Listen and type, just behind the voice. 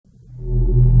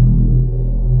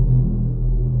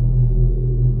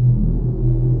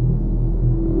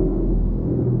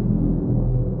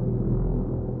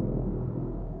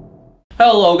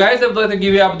Hello guys, I'd like to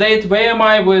give you an update. Where am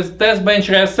I with test bench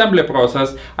reassembly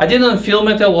process? I didn't film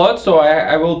it a lot, so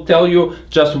I will tell you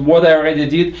just what I already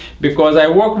did, because I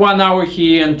work 1 hour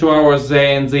here and 2 hours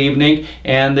there in the evening,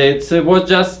 and it was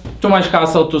just too much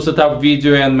hassle to set up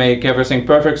video and make everything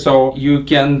perfect. So you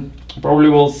can probably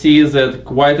will see that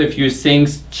quite a few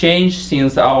things changed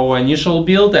since our initial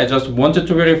build. I just wanted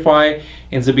to verify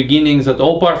in the beginning that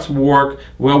all parts work,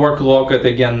 will work locked,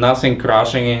 again, nothing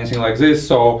crashing, anything like this.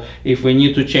 So if we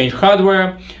need to change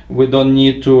hardware, we don't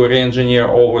need to re-engineer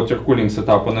all water cooling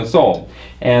setup on its own.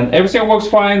 And everything works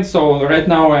fine, so right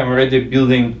now I'm already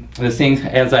building the things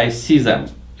as I see them.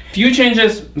 Few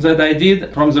changes that I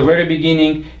did from the very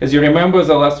beginning. As you remember,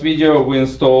 the last video we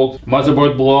installed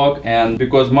motherboard block, and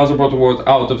because motherboard was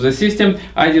out of the system,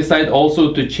 I decided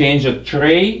also to change the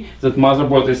tray that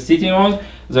motherboard is sitting on.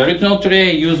 The original tray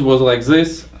I used was like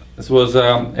this. This was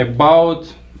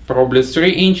about probably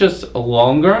 3 inches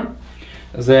longer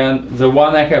than the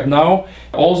one I have now.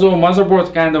 Also,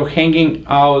 motherboard kind of hanging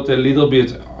out a little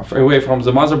bit away from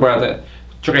the motherboard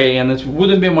tray, and it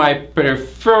wouldn't be my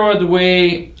preferred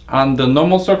way under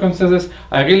normal circumstances.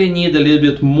 I really need a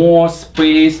little bit more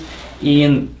space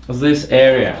in this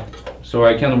area, so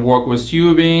I can work with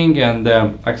tubing and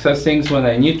access things when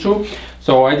I need to.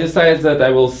 So I decided that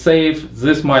I will save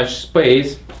this much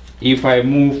space if I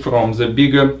move from the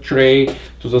bigger tray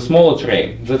to the smaller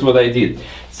tray. That's what I did.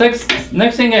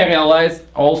 Next thing I realized,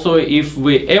 also, if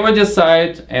we ever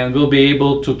decide and we'll be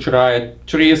able to try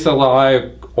 3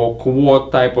 SLI or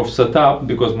quad type of setup,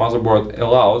 because motherboard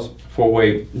allows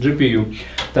 4-way GPU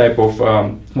type of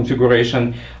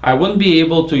configuration, I wouldn't be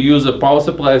able to use the power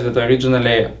supply that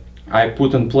originally I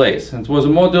put in place. It was a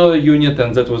modular unit,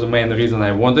 and that was the main reason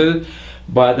I wanted it,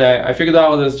 but I figured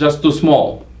out it's just too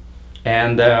small,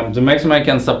 and the maximum I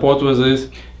can support with this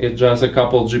is just a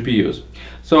couple GPUs.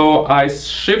 So I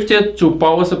shifted to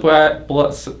power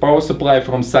supply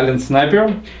from Silent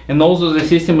Sniper, and also the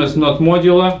system is not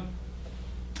modular.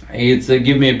 It's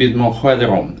give me a bit more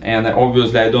headroom, and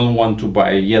obviously I don't want to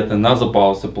buy yet another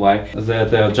power supply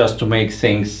that just to make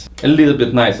things a little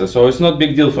bit nicer. So it's not a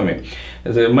big deal for me.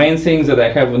 The main thing that I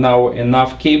have now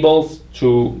enough cables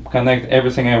to connect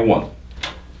everything I want,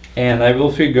 and I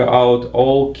will figure out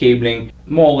all cabling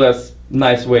more or less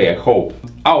nice way, I hope.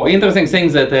 Oh, interesting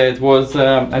thing that it was,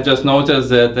 I just noticed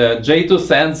that J2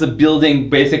 sends the building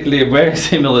basically a very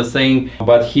similar thing,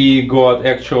 but he got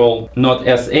actual, not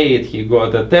S8, he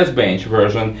got a test bench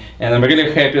version, and I'm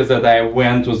really happy that I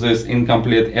went to this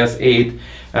incomplete S8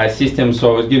 system,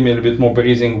 so it gives me a little bit more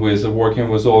breathing with working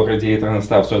with all radiator and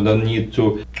stuff, so I don't need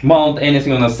to mount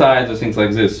anything on the sides or things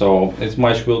like this, so it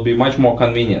will be much more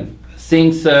convenient.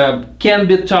 Things can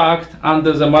be tucked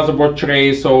under the motherboard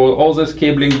tray, so all this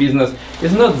cabling business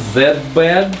is not that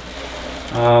bad.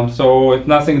 So it's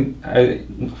nothing, I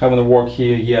haven't worked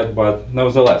here yet, but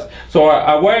nevertheless. So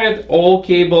I wired all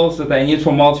cables that I need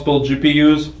for multiple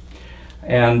GPUs,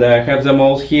 and I have them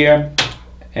all here.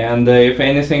 And if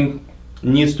anything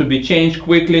needs to be changed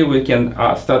quickly, we can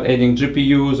start adding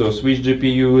GPUs or switch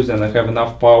GPUs, and I have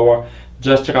enough power.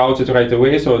 Just route it right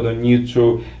away, so I don't need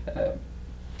to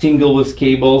tingle with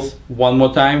cables one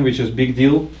more time, which is big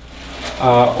deal.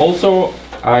 Also,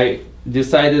 I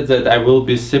decided that I will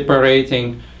be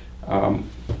separating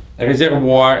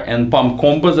reservoir and pump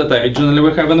combos that originally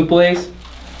we have in place.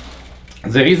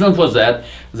 The reason for that,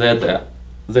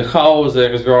 how the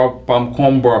reservoir pump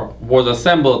combo was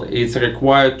assembled, it's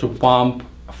required to pump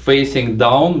facing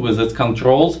down with its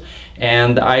controls,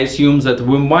 and I assume that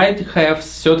we might have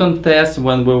certain tests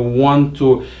when we want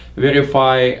to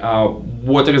verify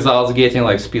what results getting,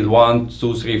 like speed 1,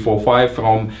 2, 3, 4, 5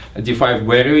 from a D5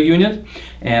 Vario unit,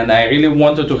 and I really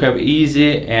wanted to have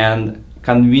easy and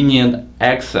convenient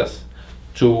access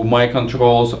to my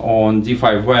controls on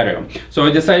D5 Vario. So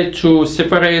I decided to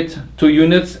separate 2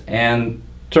 units and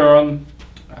turn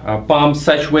pumps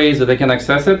such ways that I can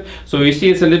access it. So you see,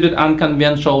 it's a little bit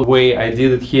unconventional way I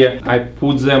did it here. I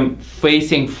put them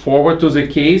facing forward to the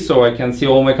case, so I can see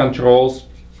all my controls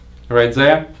right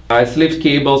there. I slipped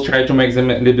cables, try to make them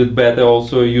a little bit better.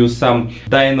 Also use some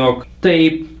Dynoc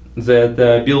tape that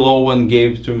Bill Owen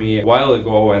gave to me a while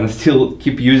ago, and I still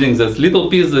keep using this little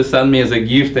piece they sent me as a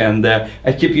gift, and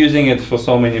I keep using it for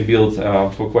so many builds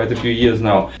for quite a few years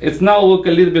now. It's now look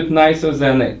a little bit nicer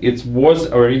than it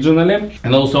was originally.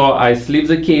 And also I slip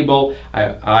the cable.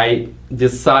 I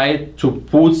decide to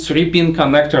put 3-pin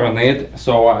connector on it,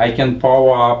 so I can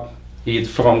power up it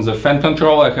from the fan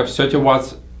controller. I have 30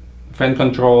 watts fan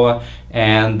controller,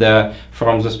 and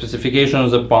from the specification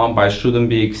of the pump, I shouldn't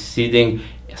be exceeding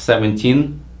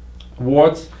 17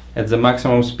 watts at the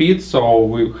maximum speed, so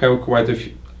we have quite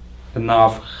a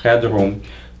enough headroom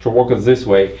to work it this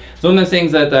way. The only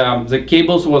thing that the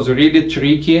cables was really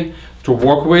tricky to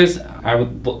work with. I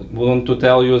would want to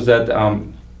tell you that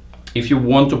if you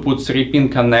want to put 3-pin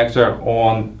connector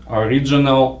on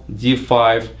original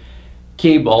D5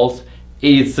 cables,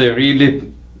 it's a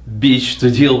really bitch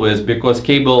to deal with, because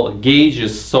cable gauge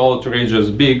is so outrageous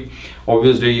big.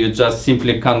 Obviously you just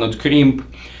simply cannot crimp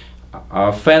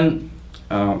a fan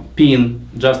pin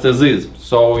just as is,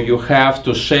 so you have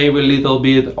to shave a little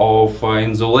bit of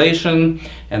insulation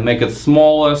and make it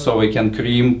smaller so we can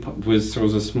crimp with through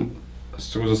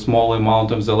the small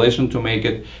amount of insulation to make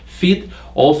it fit.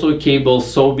 Also, cable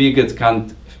so big it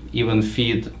can't even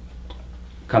fit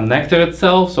connector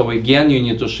itself, so again you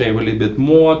need to shave a little bit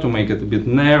more to make it a bit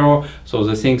narrow, so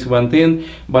the things went in.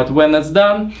 But when it's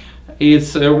done,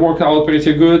 it's worked out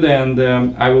pretty good, and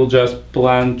I will just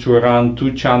plan to run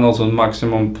 2 channels on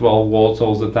maximum 12 volts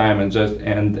all the time,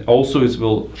 and also it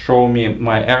will show me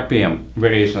my RPM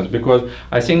variations, because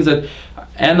I think that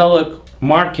analog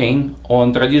marking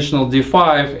on traditional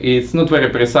D5 is not very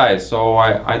precise, so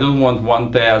I don't want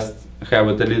one test have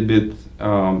it a little bit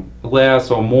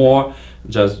less or more,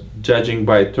 just judging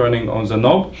by turning on the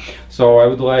knob. So I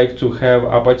would like to have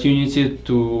opportunity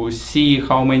to see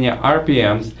how many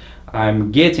RPMs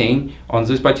I'm getting on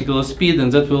this particular speed,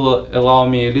 and that will allow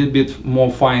me a little bit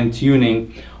more fine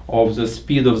tuning of the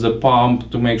speed of the pump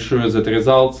to make sure that the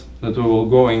results that we will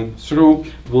going through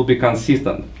will be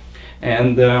consistent.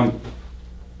 And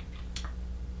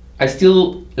I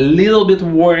still a little bit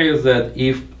worry that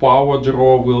if power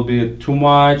draw will be too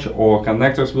much or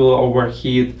connectors will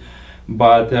overheat,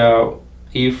 but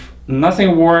if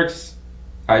nothing works,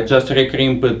 I just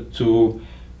recrimp it to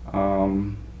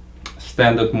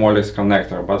standard Molex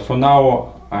connector. But for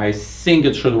now I think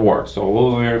it should work, so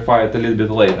we'll verify it a little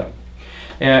bit later.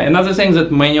 Another thing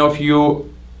that many of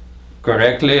you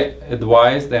correctly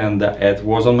advised, and it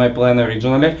was on my plan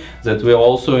originally, that we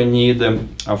also need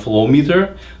a flow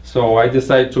meter. So I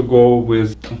decided to go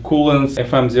with Coolant's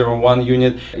FM01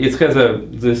 unit. It has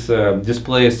this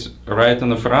displays right in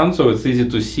the front, so it's easy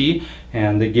to see,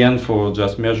 and again for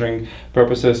just measuring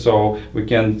purposes, so we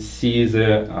can see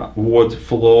the what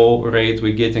flow rate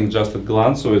we're getting just at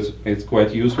glance, so it's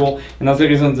quite useful. Another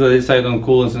reason that I decided on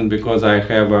Coolant's is because I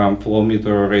have a flow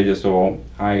meter already, so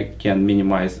I can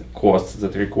minimize costs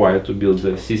that require to build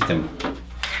the system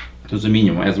to the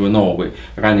minimum. As we know, we're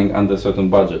running under certain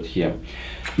budget here.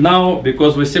 Now,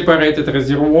 because we separated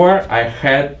reservoir, I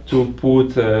had to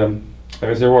put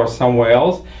reservoir somewhere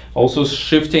else. Also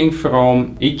shifting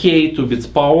from EK to bits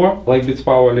power, like bits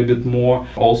power a little bit more.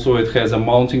 Also it has a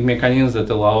mounting mechanism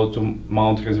that allows to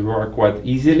mount reservoir quite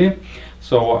easily.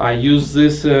 So I use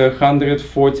this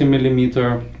 140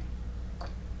 millimeter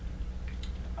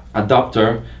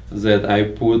adapter that I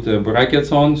put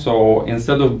brackets on. So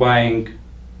instead of buying,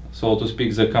 so to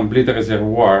speak, the complete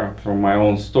reservoir from my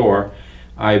own store,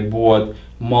 I bought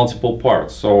multiple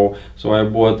parts. So I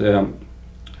bought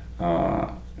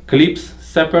clips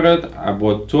separate. I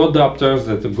bought 2 adapters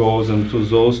that goes into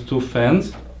those 2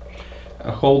 fans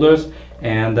holders,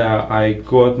 and I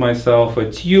got myself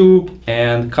a tube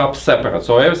and cup separate.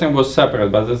 So everything was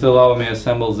separate, but this allowed me to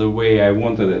assemble the way I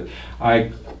wanted it.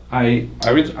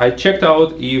 I checked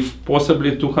out if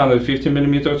possibly 250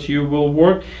 millimeter tube will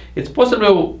work. It's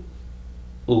possibly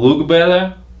look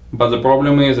better, but the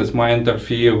problem is it might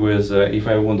interfere with if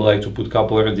I would like to put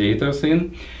couple radiators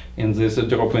in this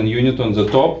drop-in unit on the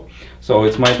top, so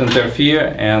it might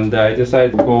interfere, and I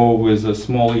decided to go with a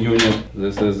small unit.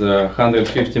 This is a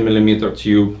 150 millimeter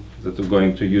tube that I'm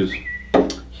going to use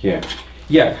here.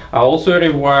 Yeah, I also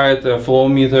rewired a flow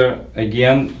meter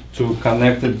again to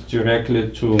connect it directly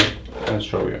to, I'll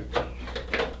show you.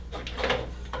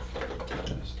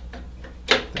 Just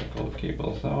take all the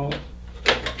cables out.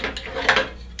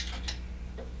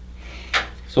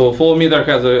 So flow meter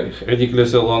has a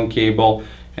ridiculously long cable,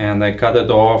 and I cut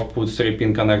it off, put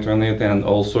 3-pin connector on it, and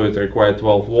also it required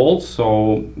 12 volts,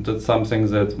 so that's something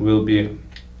that will be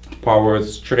powered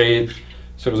straight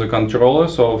through the controller.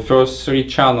 So first 3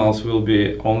 channels will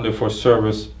be only for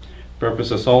service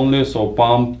purposes only, so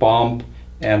pump,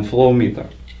 and flow meter.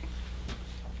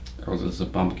 There's the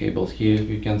pump cables here, if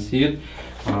you can see it.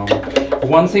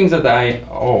 One thing that I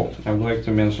would like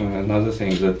to mention another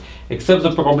thing, that except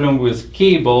the problem with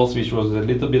cables, which was a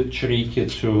little bit tricky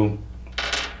to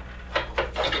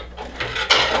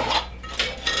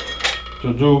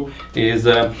do, is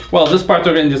well, this part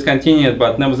already discontinued,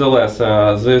 but nevertheless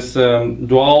this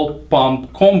dual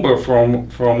pump combo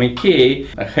from EK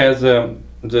has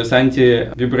this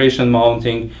anti-vibration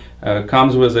mounting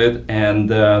comes with it, and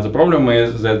the problem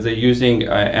is that they're using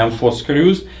M4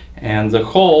 screws, and the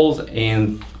holes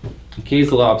in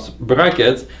DazLab's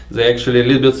brackets, they're actually a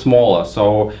little bit smaller,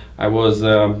 so I was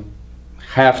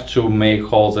have to make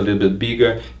holes a little bit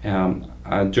bigger.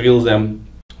 I drill them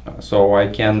so I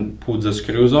can put the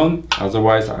screws on,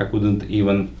 otherwise I couldn't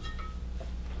even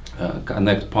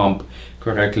connect pump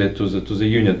correctly to the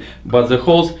unit. But the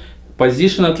holes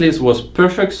position at least was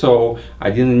perfect, so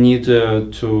I didn't need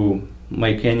to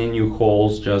make any new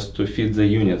holes just to fit the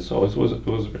unit, so it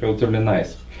was relatively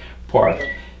nice part.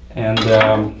 And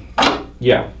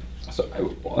yeah, so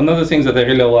another thing that I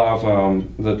really love,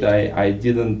 that I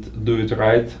didn't do it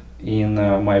right in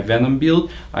my Venom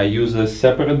build, I use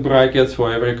separate brackets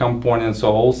for every component,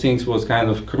 so all things was kind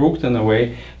of crooked in a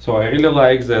way. So I really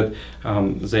like that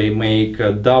they make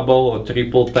a double or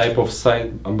triple type of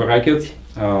side brackets,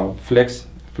 flex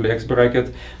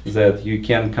bracket, that you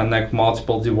can connect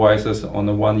multiple devices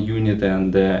on one unit,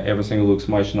 and everything looks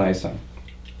much nicer.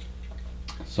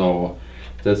 So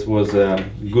that was a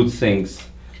good thing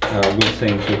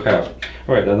to have.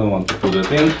 Alright, I don't want to put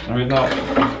it in right now.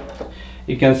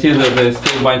 You can see that there's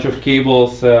still a bunch of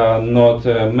cables not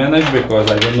managed, because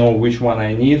I don't know which one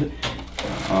I need.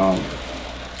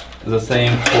 The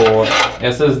same for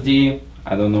SSD.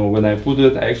 I don't know when I put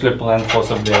it. I actually plan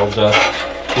possibly I'll just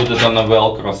put it on a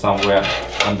Velcro somewhere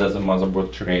under the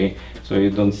motherboard tray, so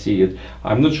you don't see it.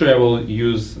 I'm not sure I will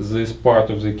use this part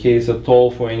of the case at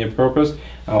all for any purpose.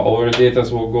 All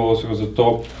radiators will go through the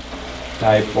top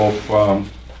type of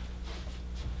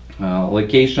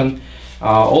location.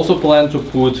 Also plan to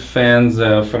put fans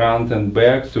front and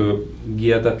back to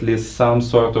get at least some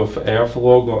sort of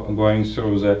airflow going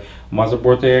through the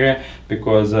motherboard area,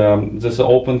 because this is an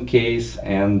open case,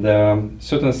 and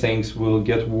certain things will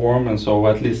get warm, and so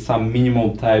at least some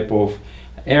minimal type of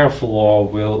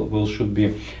airflow should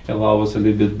be allow us a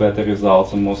little bit better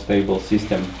results and more stable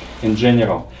system in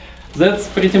general. That's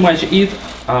pretty much it.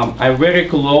 I'm very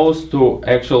close to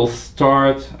actual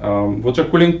start water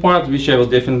cooling part, which I will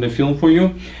definitely film for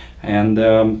you. And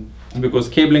because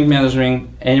cabling management,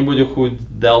 anybody who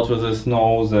dealt with this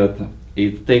knows that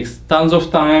it takes tons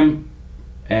of time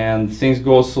and things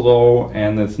go slow,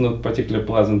 and it's not particularly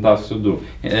pleasant task to do,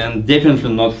 and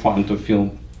definitely not fun to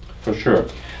film for sure.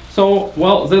 So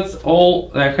well, that's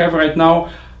all I have right now.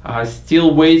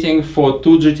 Still waiting for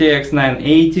two GTX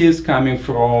 980s coming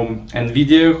from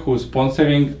NVIDIA, who's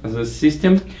sponsoring the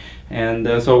system, and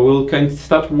so we'll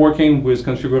start working with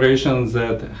configurations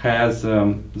that has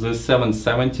the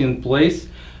 770 in place.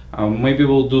 Maybe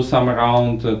we'll do some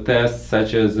round tests,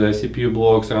 such as CPU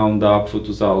blocks round up for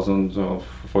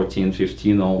 2014,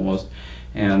 15 almost,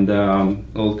 and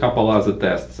a couple other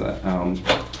tests.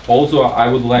 Also, I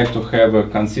would like to have a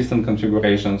consistent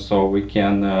configuration, so we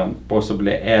can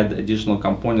possibly add additional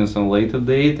components on a later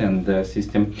date, and the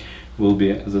system will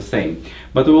be the same.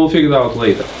 But we'll figure it out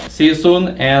later. See you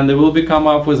soon, and we will be come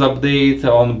up with update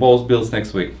on both builds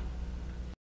next week.